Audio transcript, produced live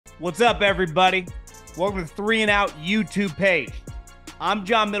What's up, everybody? Welcome to the 3 and Out YouTube page. I'm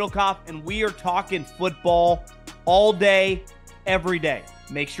John Middlekauff, and we are talking football all day, every day.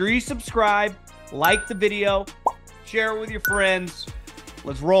 Make sure you subscribe, like the video, share it with your friends.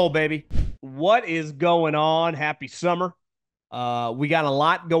 Let's roll, baby. What is going on? Happy summer. We got a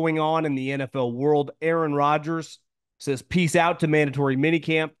lot going on in the NFL world. Aaron Rodgers says peace out to mandatory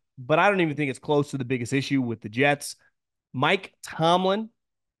minicamp, but I don't even think it's close to the biggest issue with the Jets. Mike Tomlin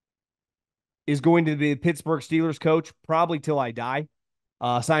is going to be the Pittsburgh Steelers coach probably till I die.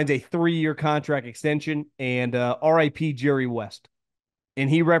 Signs a 3-year contract extension, and RIP Jerry West. And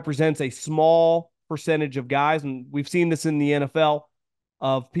he represents a small percentage of guys, and we've seen this in the NFL,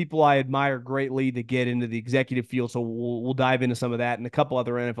 of people I admire greatly that get into the executive field. So we'll dive into some of that and a couple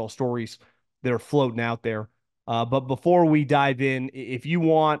other NFL stories that are floating out there. But before we dive in, if you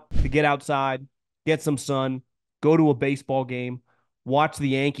want to get outside, get some sun, go to a baseball game, watch the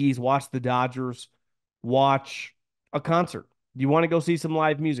Yankees, watch the Dodgers, watch a concert. You want to go see some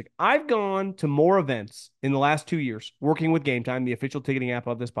live music. I've gone to more events in the last 2 years, working with Gametime, the official ticketing app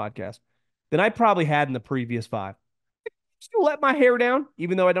of this podcast, than I probably had in the previous 5. Just let my hair down,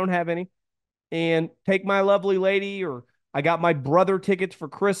 even though I don't have any, and take my lovely lady, or I got my brother tickets for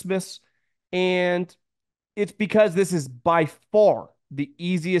Christmas. And it's because this is by far the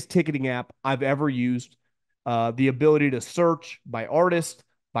easiest ticketing app I've ever used. The ability to search by artist,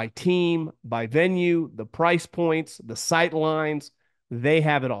 by team, by venue, the price points, the sight lines, they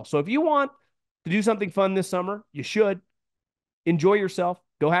have it all. So if you want to do something fun this summer, you should. Enjoy yourself.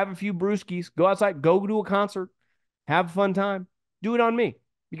 Go have a few brewskis. Go outside. Go to a concert. Have a fun time. Do it on me.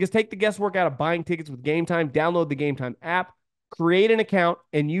 Because take the guesswork out of buying tickets with Gametime. Download the Gametime app. Create an account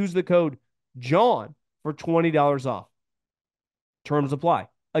and use the code JOHN for $20 off. Terms apply.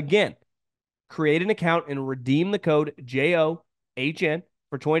 Again, create an account and redeem the code JOHN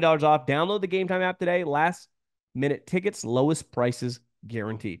for $20 off. Download the Gametime app today. Last minute tickets, lowest prices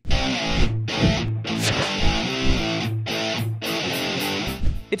guaranteed.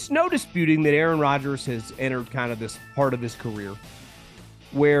 It's no disputing that Aaron Rodgers has entered kind of this part of his career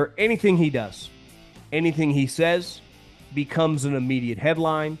where anything he does, anything he says becomes an immediate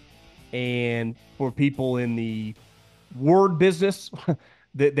headline. And for people in the word business,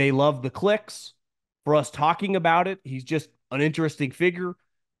 that they love the clicks. For us talking about it, he's just an interesting figure.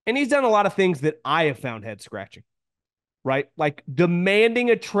 And he's done a lot of things that I have found head scratching, right? Like demanding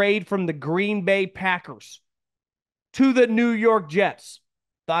a trade from the Green Bay Packers to the New York Jets.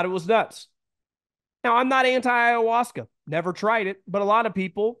 Thought it was nuts. Now, I'm not anti-ayahuasca. Never tried it. But a lot of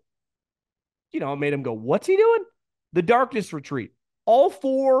people, made him go, what's he doing? The darkness retreat. All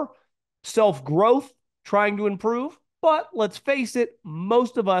for self-growth, trying to improve. But let's face it,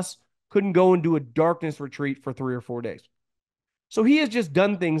 most of us couldn't go and do a darkness retreat for 3 or 4 days. So he has just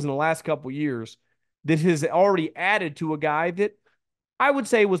done things in the last couple of years that has already added to a guy that I would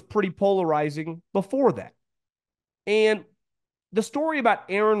say was pretty polarizing before that. And the story about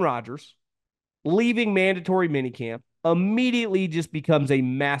Aaron Rodgers leaving mandatory minicamp immediately just becomes a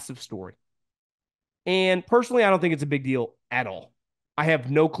massive story. And personally, I don't think it's a big deal at all. I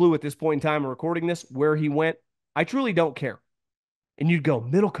have no clue at this point in time of recording this where he went. I truly don't care. And you'd go,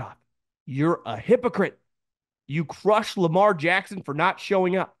 Middlekauff, you're a hypocrite. You crushed Lamar Jackson for not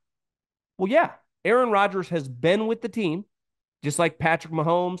showing up. Well, yeah, Aaron Rodgers has been with the team, just like Patrick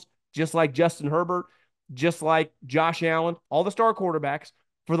Mahomes, just like Justin Herbert, just like Josh Allen, all the star quarterbacks,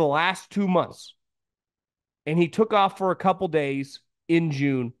 for the last 2 months. And he took off for a couple days in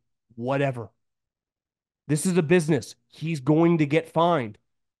June, whatever. This is a business. He's going to get fined.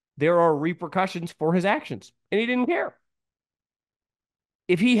 There are repercussions for his actions, and he didn't care.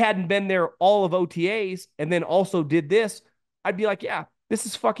 If he hadn't been there all of OTAs and then also did this, I'd be like, yeah, this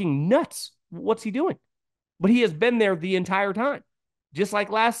is fucking nuts. What's he doing? But he has been there the entire time, just like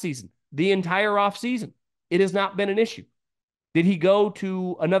last season, the entire offseason. It has not been an issue. Did he go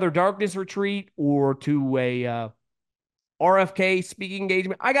to another darkness retreat or to a RFK speaking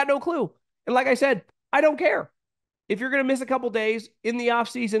engagement? I got no clue. And like I said, I don't care. If you're going to miss a couple days in the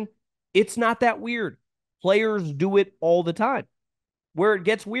offseason, it's not that weird. Players do it all the time. Where it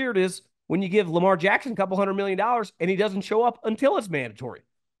gets weird is when you give Lamar Jackson a couple $100 million and he doesn't show up until it's mandatory.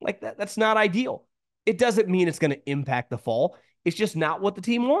 Like that's not ideal. It doesn't mean it's going to impact the fall. It's just not what the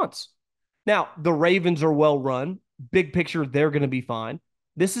team wants. Now, the Ravens are well run. Big picture, they're going to be fine.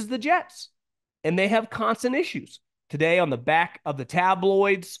 This is the Jets, and they have constant issues. Today on the back of the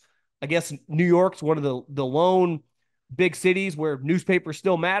tabloids, I guess New York's one of the lone big cities where newspapers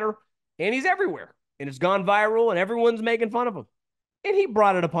still matter, and he's everywhere. And it's gone viral, and everyone's making fun of him. And he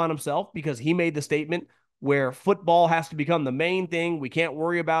brought it upon himself because he made the statement, where football has to become the main thing. We can't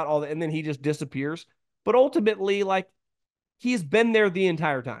worry about all that. And then he just disappears. But ultimately, like, he's been there the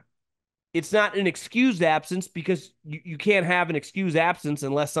entire time. It's not an excused absence because you can't have an excused absence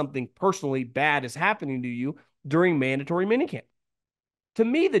unless something personally bad is happening to you during mandatory minicamp. To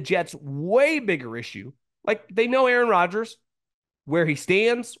me, the Jets' way bigger issue, like, they know Aaron Rodgers, where he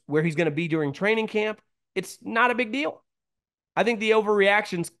stands, where he's going to be during training camp. It's not a big deal. I think the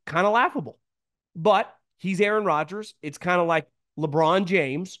overreaction's kind of laughable. But he's Aaron Rodgers. It's kind of like LeBron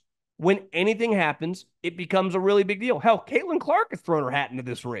James. When anything happens, it becomes a really big deal. Hell, Caitlin Clark has thrown her hat into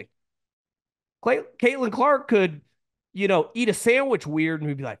this ring. Caitlin Clark could, eat a sandwich weird and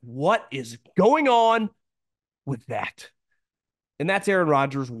we'd be like, what is going on with that? And that's Aaron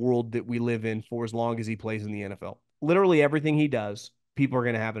Rodgers' world that we live in for as long as he plays in the NFL. Literally everything he does, people are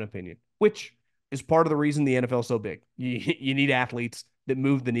going to have an opinion, which is part of the reason the NFL is so big. You need athletes that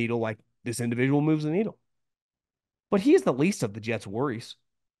move the needle like this individual moves the needle. But he is the least of the Jets' worries.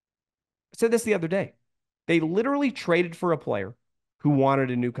 I said this the other day. They literally traded for a player who wanted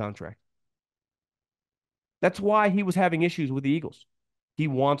a new contract. That's why he was having issues with the Eagles. He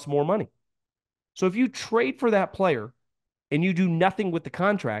wants more money. So if you trade for that player and you do nothing with the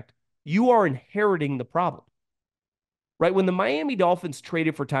contract, you are inheriting the problem. Right? When the Miami Dolphins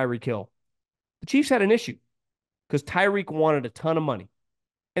traded for Tyreek Hill, the Chiefs had an issue because Tyreek wanted a ton of money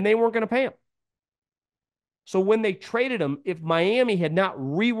and they weren't going to pay him. So when they traded him, if Miami had not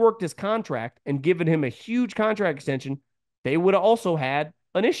reworked his contract and given him a huge contract extension, they would have also had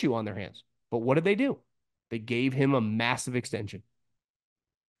an issue on their hands. But what did they do? They gave him a massive extension.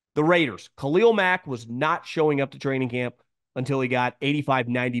 The Raiders, Khalil Mack was not showing up to training camp until he got $85,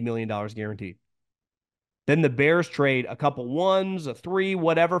 $90 million guaranteed. Then the Bears trade a couple ones, a three,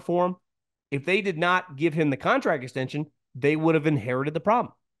 whatever for him. If they did not give him the contract extension, they would have inherited the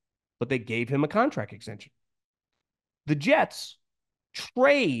problem. But they gave him a contract extension. The Jets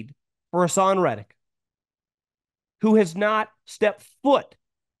trade for Haason Reddick, who has not stepped foot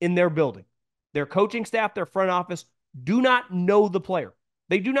in their building. Their coaching staff, their front office, do not know the player.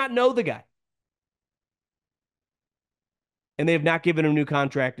 They do not know the guy. And they have not given him a new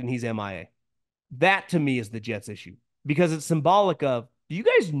contract, and he's MIA. That, to me, is the Jets' issue. Because it's symbolic of, do you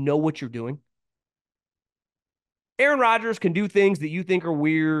guys know what you're doing? Aaron Rodgers can do things that you think are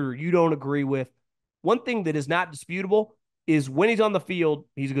weird or you don't agree with. One thing that is not disputable is when he's on the field,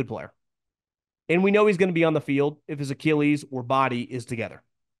 he's a good player. And we know he's going to be on the field if his Achilles or body is together.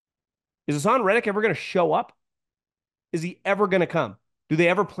 Is Haason Reddick ever going to show up? Is he ever going to come? Do they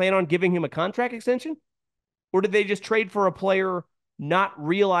ever plan on giving him a contract extension? Or did they just trade for a player not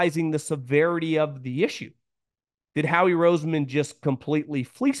realizing the severity of the issue? Did Howie Roseman just completely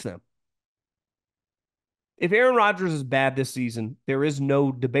fleece them? If Aaron Rodgers is bad this season, there is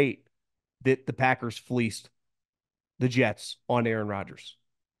no debate that the Packers fleeced the Jets on Aaron Rodgers.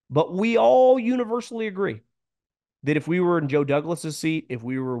 But we all universally agree that if we were in Joe Douglas's seat, if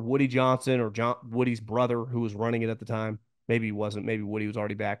we were Woody Johnson or Woody's brother who was running it at the time, maybe he wasn't, maybe Woody was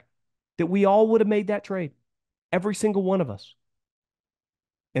already back, that we all would have made that trade. Every single one of us.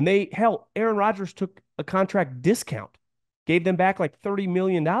 And Aaron Rodgers took a contract discount, gave them back like $30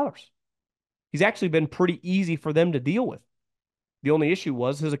 million. He's actually been pretty easy for them to deal with. The only issue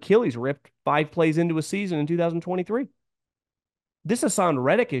was his Achilles ripped 5 plays into a season in 2023. This Haason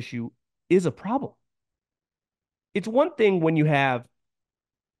Reddick issue is a problem. It's one thing when you have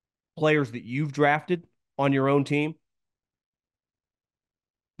players that you've drafted on your own team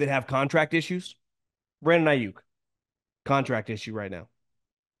that have contract issues. Brandon Ayuk, contract issue right now.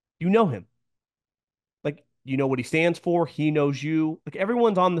 You know him. Like, you know what he stands for. He knows you. Like,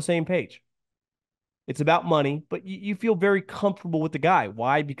 everyone's on the same page. It's about money, but you feel very comfortable with the guy.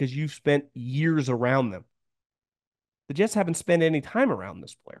 Why? Because you've spent years around them. The Jets haven't spent any time around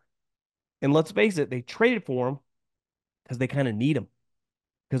this player. And let's face it, they traded for him because they kind of need him.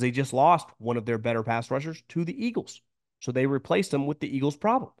 Because they just lost one of their better pass rushers to the Eagles. So they replaced him with the Eagles'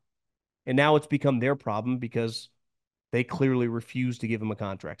 problem. And now it's become their problem because they clearly refuse to give him a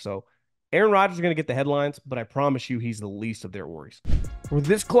contract. So Aaron Rodgers is going to get the headlines, but I promise you he's the least of their worries. We're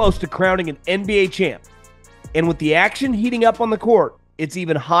this close to crowning an NBA champ. And with the action heating up on the court, it's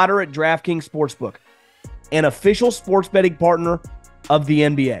even hotter at DraftKings Sportsbook, an official sports betting partner of the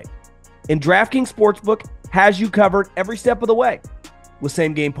NBA. And DraftKings Sportsbook has you covered every step of the way with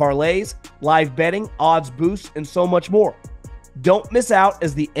same-game parlays, live betting, odds boosts, and so much more. Don't miss out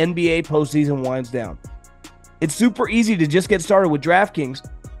as the NBA postseason winds down. It's super easy to just get started with DraftKings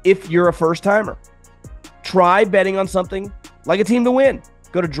if you're a first-timer. Try betting on something like a team to win.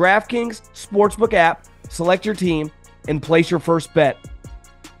 Go to DraftKings Sportsbook app, select your team, and place your first bet.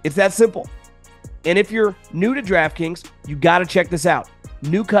 It's that simple. And if you're new to DraftKings, you got to check this out.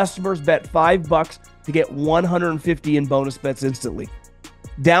 New customers bet $5 to get $150 in bonus bets instantly.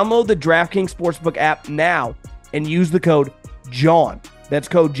 Download the DraftKings Sportsbook app now and use the code JOHN. That's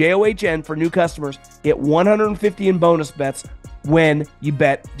code JOHN for new customers. Get $150 in bonus bets when you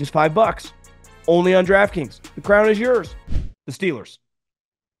bet just $5. Only on DraftKings. The crown is yours. The Steelers.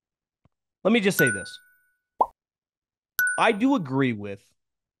 Let me just say this. I do agree with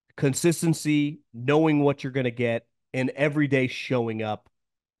consistency, knowing what you're going to get, and every day showing up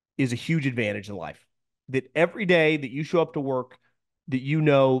is a huge advantage in life. That every day that you show up to work, that you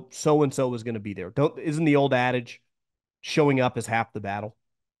know so-and-so is going to be there. Isn't the old adage, showing up is half the battle?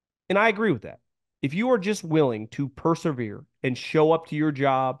 And I agree with that. If you are just willing to persevere and show up to your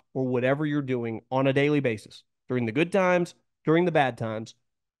job or whatever you're doing on a daily basis, during the good times, during the bad times,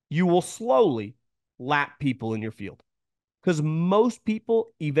 you will slowly lap people in your field. Because most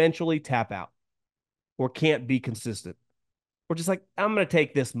people eventually tap out or can't be consistent. Or just like, I'm going to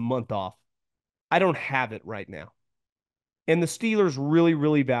take this month off. I don't have it right now. And the Steelers really,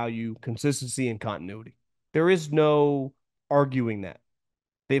 really value consistency and continuity. There is no arguing that.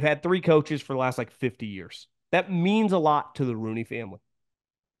 They've had 3 coaches for the last 50 years. That means a lot to the Rooney family.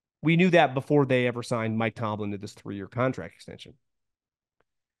 We knew that before they ever signed Mike Tomlin to this 3-year contract extension.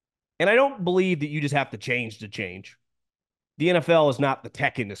 And I don't believe that you just have to change to change. The NFL is not the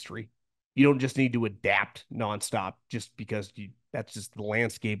tech industry. You don't just need to adapt nonstop just because that's just the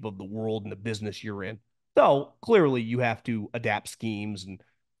landscape of the world and the business you're in. Though, clearly, you have to adapt schemes and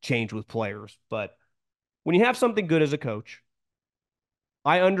change with players. But when you have something good as a coach,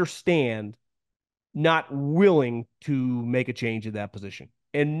 I understand not willing to make a change in that position.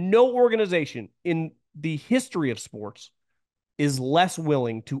 And no organization in the history of sports is less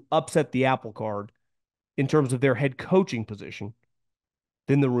willing to upset the apple cart in terms of their head coaching position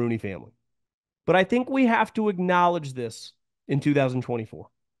than the Rooney family. But I think we have to acknowledge this in 2024.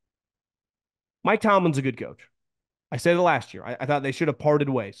 Mike Tomlin's a good coach. I said it last year. I thought they should have parted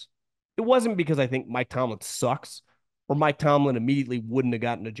ways. It wasn't because I think Mike Tomlin sucks or Mike Tomlin immediately wouldn't have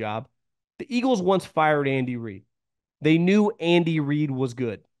gotten a job. The Eagles once fired Andy Reid. They knew Andy Reid was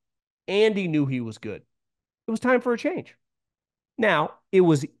good. Andy knew he was good. It was time for a change. Now, it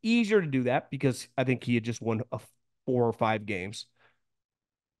was easier to do that because I think he had just won 4 or 5 games.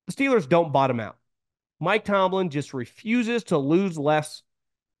 The Steelers don't bottom out. Mike Tomlin just refuses to lose less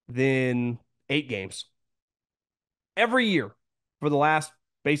than 8 games. Every year for the last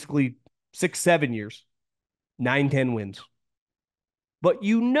basically 6-7 years, 9-10 wins. But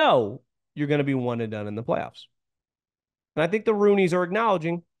you know you're going to be one and done in the playoffs. And I think the Rooneys are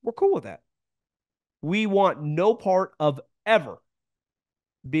acknowledging we're cool with that. We want no part of ever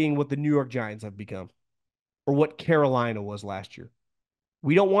being what the New York Giants have become or what Carolina was last year.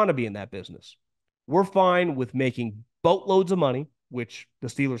 We don't want to be in that business. We're fine with making boatloads of money, which the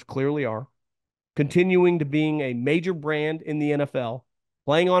Steelers clearly are, continuing to being a major brand in the NFL,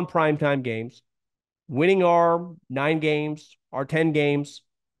 playing on primetime games, winning our 9 games, our 10 games,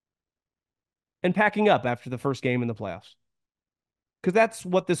 and packing up after the first game in the playoffs. Because that's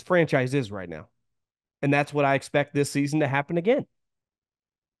what this franchise is right now. And that's what I expect this season to happen again.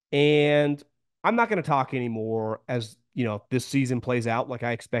 And I'm not going to talk anymore as, this season plays out like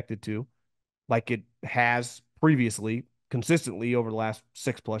I expected to, like it has previously, consistently over the last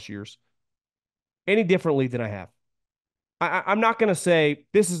 6+ years, any differently than I have. I'm not going to say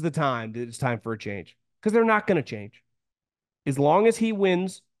this is the time that it's time for a change because they're not going to change. As long as he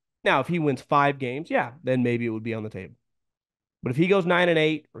wins. Now, if he wins 5 games, yeah, then maybe it would be on the table. But if he goes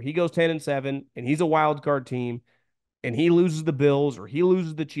 9-8 or he goes 10-7 and he's a wild card team and he loses the Bills or he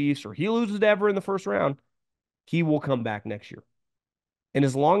loses the Chiefs or he loses to Denver in the first round, he will come back next year. And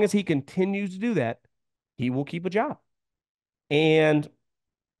as long as he continues to do that, he will keep a job. And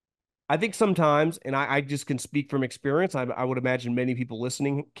I think sometimes, and I just can speak from experience, I would imagine many people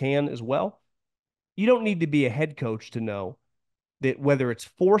listening can as well, you don't need to be a head coach to know that whether it's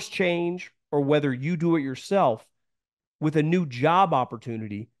forced change or whether you do it yourself with a new job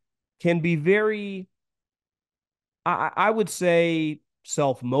opportunity can be very, I would say,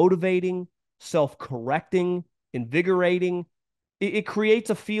 self-motivating, self-correcting, invigorating. It creates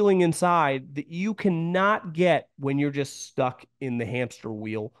a feeling inside that you cannot get when you're just stuck in the hamster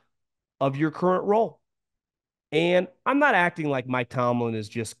wheel of your current role. And I'm not acting like Mike Tomlin is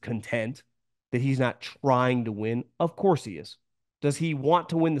just content that he's not trying to win. Of course he is. Does he want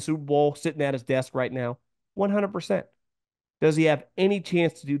to win the Super Bowl sitting at his desk right now? 100%. Does he have any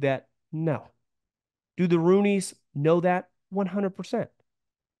chance to do that? No. Do the Rooneys know that? 100%.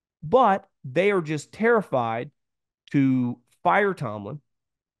 But they are just terrified to fire Tomlin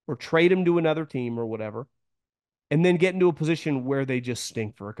or trade him to another team or whatever, and then get into a position where they just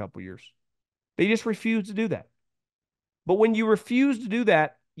stink for a couple years. They just refuse to do that. But when you refuse to do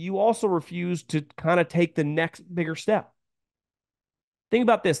that, you also refuse to kind of take the next bigger step. Think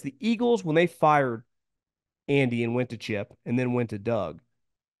about this. The Eagles, when they fired Andy and went to Chip and then went to Doug,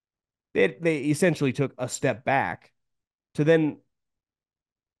 they essentially took a step back to then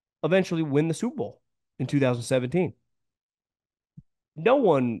eventually win the Super Bowl in 2017. No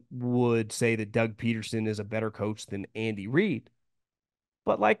one would say that Doug Peterson is a better coach than Andy Reid,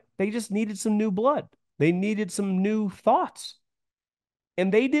 but like they just needed some new blood. They needed some new thoughts.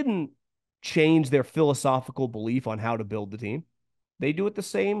 And they didn't change their philosophical belief on how to build the team. They do it the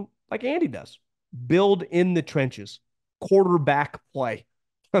same like Andy does. Build in the trenches, quarterback play.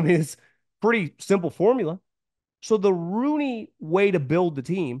 I mean, it's pretty simple formula. So the Rooney way to build the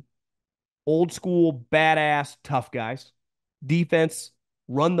team, old school, badass, tough guys, defense,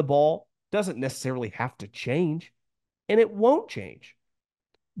 run the ball, doesn't necessarily have to change, and it won't change.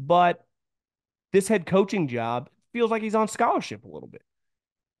 But this head coaching job feels like he's on scholarship a little bit.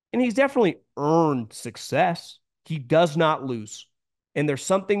 And he's definitely earned success. He does not lose. And there's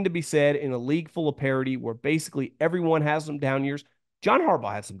something to be said in a league full of parity where basically everyone has some down years. John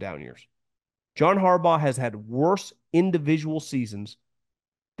Harbaugh had some down years. John Harbaugh has had worse individual seasons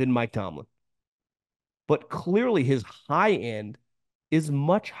than Mike Tomlin. But clearly his high end is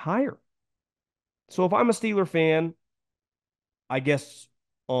much higher. So if I'm a Steeler fan, I guess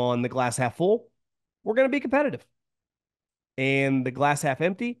on the glass half full, we're going to be competitive. And the glass half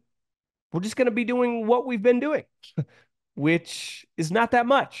empty, we're just going to be doing what we've been doing, which is not that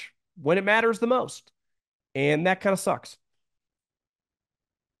much when it matters the most. And that kind of sucks.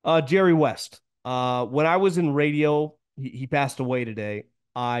 Jerry West. When I was in radio, he passed away today.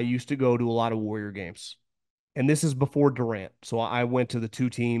 I used to go to a lot of Warrior games. And this is before Durant. So I went to the two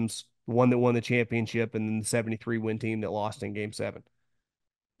teams, the one that won the championship and then the 73 win team that lost in game 7.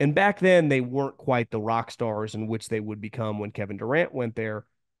 And back then, they weren't quite the rock stars in which they would become when Kevin Durant went there.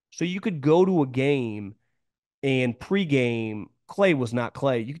 So you could go to a game and pregame, Clay was not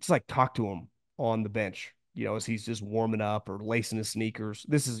Clay. You could just like talk to him on the bench, as he's just warming up or lacing his sneakers.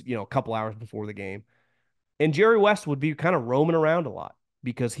 This is, a couple hours before the game. And Jerry West would be kind of roaming around a lot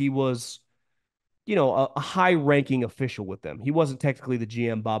because he was, a high ranking official with them. He wasn't technically the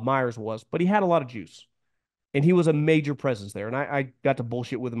GM Bob Myers was, but he had a lot of juice. And he was a major presence there. And I got to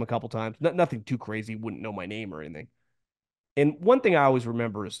bullshit with him a couple times. Nothing too crazy. Wouldn't know my name or anything. And one thing I always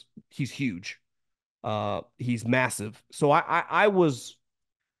remember is he's huge. He's massive. So I was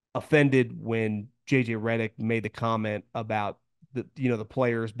offended when JJ Reddick made the comment about the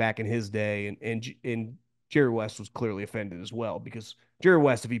players back in his day, and Jerry West was clearly offended as well because Jerry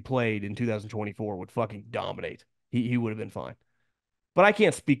West, if he played in 2024, would fucking dominate. He would have been fine. But I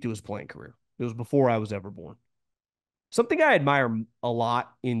can't speak to his playing career. It was before I was ever born. Something I admire a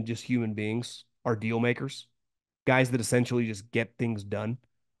lot in just human beings are deal makers, guys that essentially just get things done.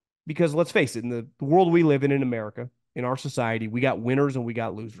 Because let's face it, in the world we live in America, in our society, we got winners and we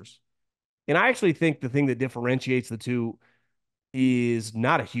got losers. And I actually think the thing that differentiates the two is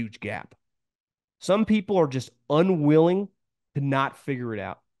not a huge gap. Some people are just unwilling to not figure it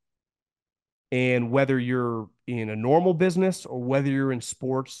out. And whether you're in a normal business or whether you're in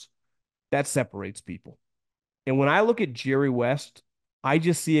sports, that separates people. And when I look at Jerry West, I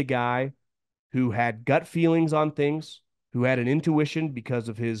just see a guy who had gut feelings on things, who had an intuition because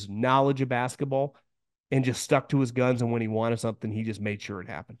of his knowledge of basketball, and just stuck to his guns. And when he wanted something, he just made sure it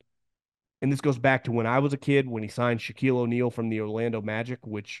happened. And this goes back to when I was a kid, when he signed Shaquille O'Neal from the Orlando Magic,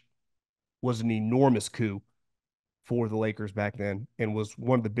 which was an enormous coup for the Lakers back then and was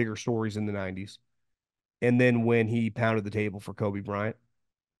one of the bigger stories in the 90s. And then when he pounded the table for Kobe Bryant.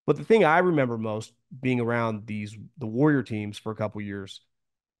 But the thing I remember most being around the Warrior teams for a couple years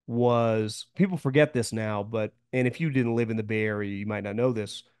was, people forget this now, and if you didn't live in the Bay Area, you might not know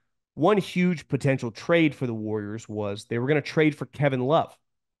this. One huge potential trade for the Warriors was they were going to trade for Kevin Love,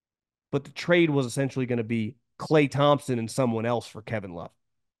 but the trade was essentially going to be Klay Thompson and someone else for Kevin Love.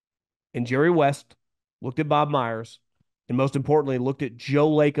 And Jerry West looked at Bob Myers and most importantly looked at Joe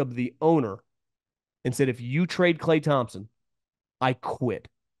Lacob, the owner, and said, if you trade Klay Thompson, I quit.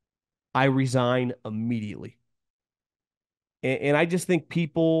 I resign immediately. And I just think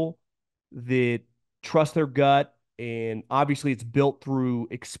people that trust their gut, and obviously it's built through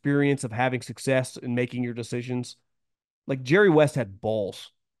experience of having success and making your decisions. Like Jerry West had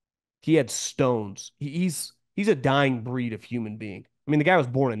balls. He had stones. He's a dying breed of human being. I mean, the guy was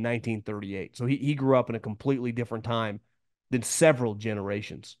born in 1938, so he grew up in a completely different time than several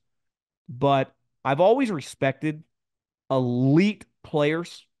generations. But I've always respected elite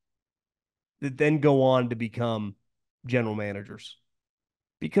players that then go on to become general managers.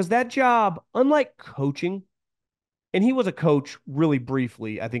 Because that job, unlike coaching, and he was a coach really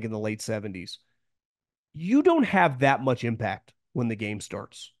briefly, I think in the late 70s, you don't have that much impact when the game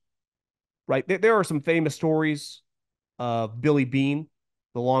starts, right? There are some famous stories of Billy Beane,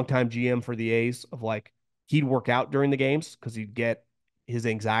 the longtime GM for the A's, of like he'd work out during the games because he'd get his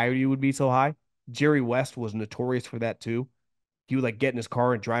anxiety would be so high. Jerry West was notorious for that too. He would like get in his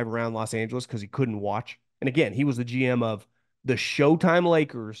car and drive around Los Angeles because he couldn't watch. And again, he was the GM of the Showtime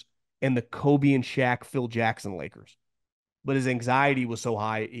Lakers and the Kobe and Shaq Phil Jackson Lakers. But his anxiety was so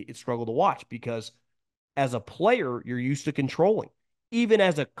high, it struggled to watch because as a player, you're used to controlling. Even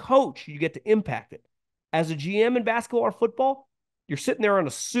as a coach, you get to impact it. As a GM in basketball or football, you're sitting there in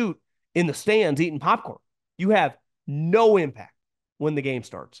a suit in the stands eating popcorn. You have no impact when the game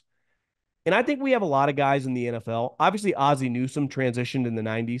starts. And I think we have a lot of guys in the NFL. Obviously, Ozzie Newsome transitioned in the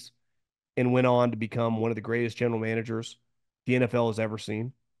 90s and went on to become one of the greatest general managers the NFL has ever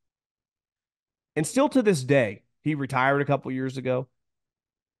seen. And still to this day, he retired a couple years ago.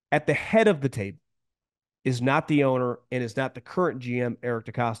 At the head of the table is not the owner and is not the current GM, Eric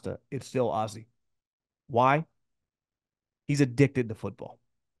DaCosta. It's still Ozzie. Why? He's addicted to football.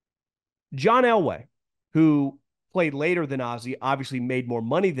 John Elway, who played later than Ozzie, obviously made more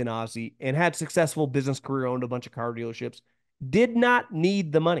money than Ozzie, and had successful business career, owned a bunch of car dealerships, did not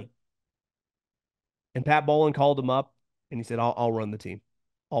need the money. And Pat Bowlen called him up and he said, I'll run the team.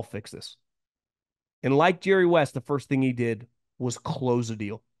 I'll fix this. And like Jerry West, the first thing he did was close a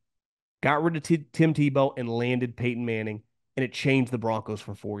deal. Got rid of Tim Tebow and landed Peyton Manning, and it changed the Broncos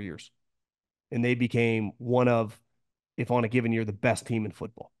for 4 years. And they became one of, if on a given year, the best team in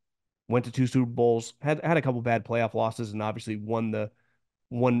football. Went to 2 Super Bowls, had a couple bad playoff losses, and obviously won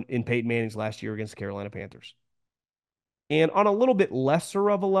in Peyton Manning's last year against the Carolina Panthers. And on a little bit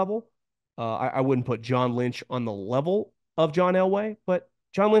lesser of a level, I wouldn't put John Lynch on the level of John Elway, but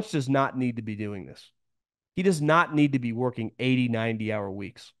John Lynch does not need to be doing this. He does not need to be working 80, 90-hour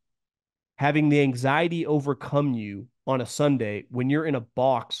weeks. Having the anxiety overcome you on a Sunday when you're in a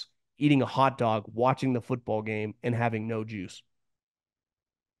box eating a hot dog, watching the football game, and having no juice.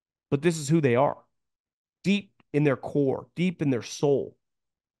 But this is who they are. Deep in their core, deep in their soul.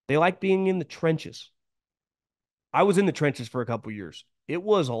 They like being in the trenches. I was in the trenches for a couple years. It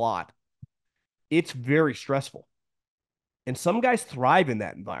was a lot. It's very stressful. And some guys thrive in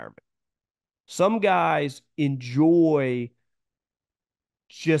that environment. Some guys enjoy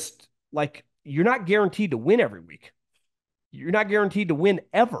just like you're not guaranteed to win every week. You're not guaranteed to win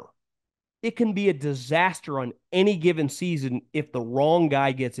ever. It can be a disaster on any given season if the wrong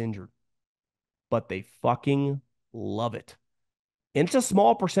guy gets injured. But they fucking love it. And it's a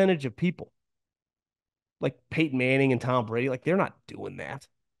small percentage of people. Like Peyton Manning and Tom Brady, like they're not doing that.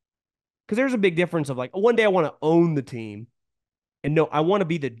 Because there's a big difference of like, one day I want to own the team. And no, I want to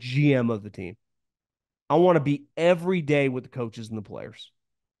be the GM of the team. I want to be every day with the coaches and the players.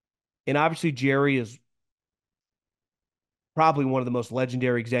 And obviously, Jerry is probably one of the most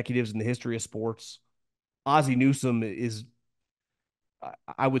legendary executives in the history of sports. Ozzie Newsome is,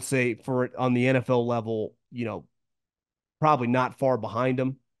 I would say, for on the NFL level, probably not far behind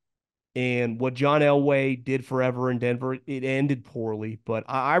him. And what John Elway did forever in Denver, it ended poorly, but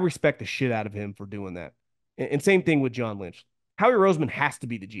I respect the shit out of him for doing that. And same thing with John Lynch. Howie Roseman has to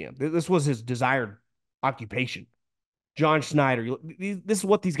be the GM. This was his desired occupation. John Schneider, this is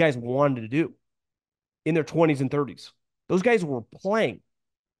what these guys wanted to do in their 20s and 30s. Those guys were playing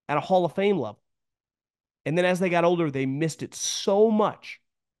at a Hall of Fame level. And then as they got older, they missed it so much.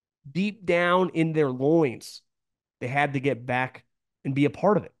 Deep down in their loins, they had to get back and be a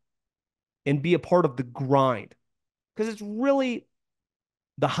part of it and be a part of the grind. Because it's really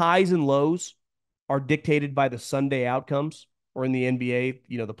the highs and lows are dictated by the Sunday outcomes, or in the NBA,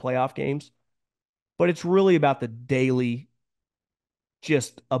 the playoff games. But it's really about the daily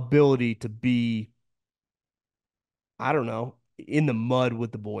just ability to be, I don't know, in the mud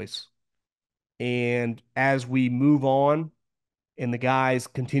with the boys. And as we move on and the guys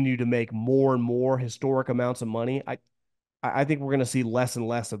continue to make more and more historic amounts of money, I think we're going to see less and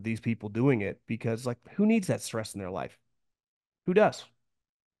less of these people doing it because, like, who needs that stress in their life? Who does?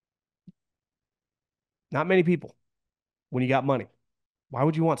 Not many people when you got money. Why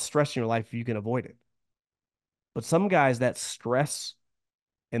would you want stress in your life if you can avoid it? But some guys, that stress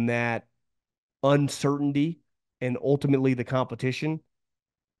and that uncertainty and ultimately the competition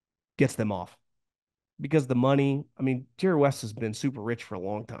gets them off because the money, I mean, Jerry West has been super rich for a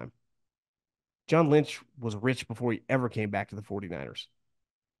long time. John Lynch was rich before he ever came back to the 49ers.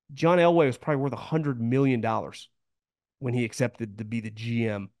 John Elway was probably worth $100 million when he accepted to be the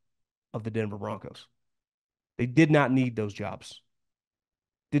GM of the Denver Broncos. They did not need those jobs.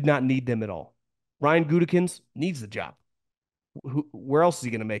 Did not need them at all. Ryan Gutekunst needs the job. Where else is he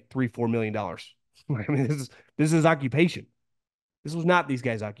going to make $3-4 million? I mean, this is his occupation. This was not these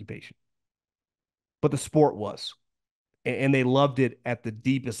guys' occupation, but the sport was, and they loved it at the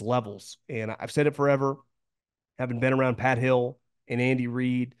deepest levels. And I've said it forever, having been around Pat Hill and Andy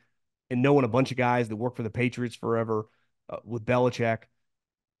Reid, and knowing a bunch of guys that work for the Patriots forever with Belichick.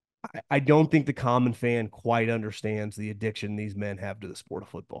 I don't think the common fan quite understands the addiction these men have to the sport of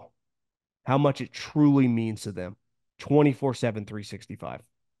football, how much it truly means to them 24/7, 365.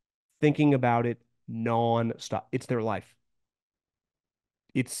 Thinking about it nonstop. It's their life.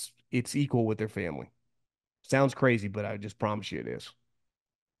 It's equal with their family. Sounds crazy, but I just promise you it is.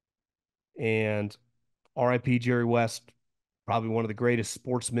 And RIP Jerry West, probably one of the greatest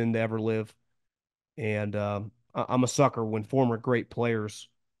sportsmen to ever live. And I'm a sucker when former great players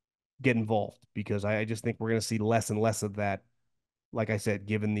get involved because I just think we're going to see less and less of that. Like I said,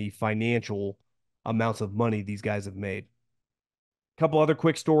 given the financial amounts of money these guys have made. A couple other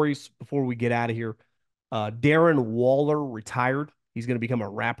quick stories before we get out of here. Darren Waller retired. He's going to become a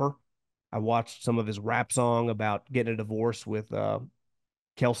rapper. I watched some of his rap song about getting a divorce with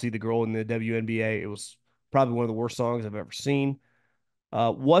Kelsey, the girl in the WNBA. It was probably one of the worst songs I've ever seen.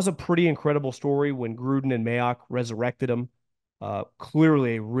 Was a pretty incredible story when Gruden and Mayock resurrected him.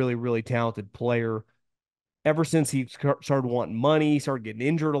 Clearly a really, really talented player. Ever since he started wanting money, he started getting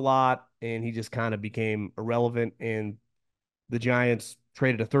injured a lot, and he just kind of became irrelevant. And the Giants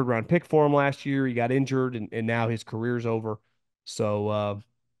traded a third-round pick for him last year. He got injured, and now his career's over. So,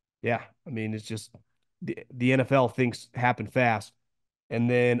 yeah, I mean, it's just the NFL things happen fast. And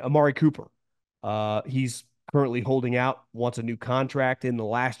then Amari Cooper, he's currently holding out, wants a new contract in the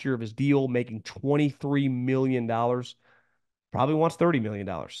last year of his deal, making $23 million. Probably wants $30 million.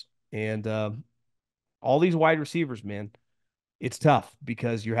 And all these wide receivers, man, it's tough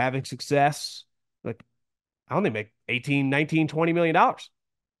because you're having success. Like, I only make 18, 19, $20 million.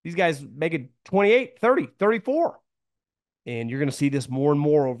 These guys making 28, 30, 34. And you're going to see this more and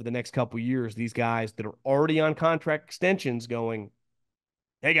more over the next couple of years. These guys that are already on contract extensions going,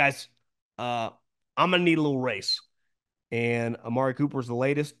 hey guys, I'm going to need a little race. And Amari Cooper's the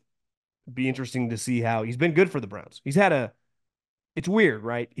latest. Be interesting to see how he's been good for the Browns. It's weird,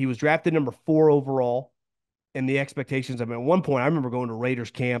 right? He was drafted number 4 overall. And the expectations, I mean, at one point, I remember going to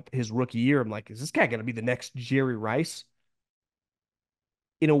Raiders camp his rookie year. I'm like, is this guy going to be the next Jerry Rice?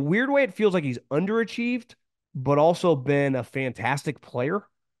 In a weird way, it feels like he's underachieved, but also been a fantastic player.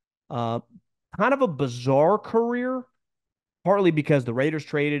 Uh, Kind of a bizarre career, partly because the Raiders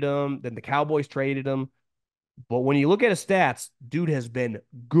traded him, then the Cowboys traded him. But when you look at his stats, dude has been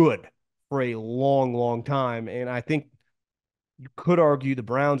good for a long, long time. And I think you could argue the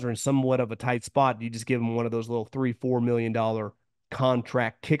Browns are in somewhat of a tight spot. You just give him one of those little $3-4 million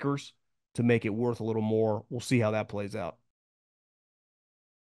contract kickers to make it worth a little more. We'll see how that plays out.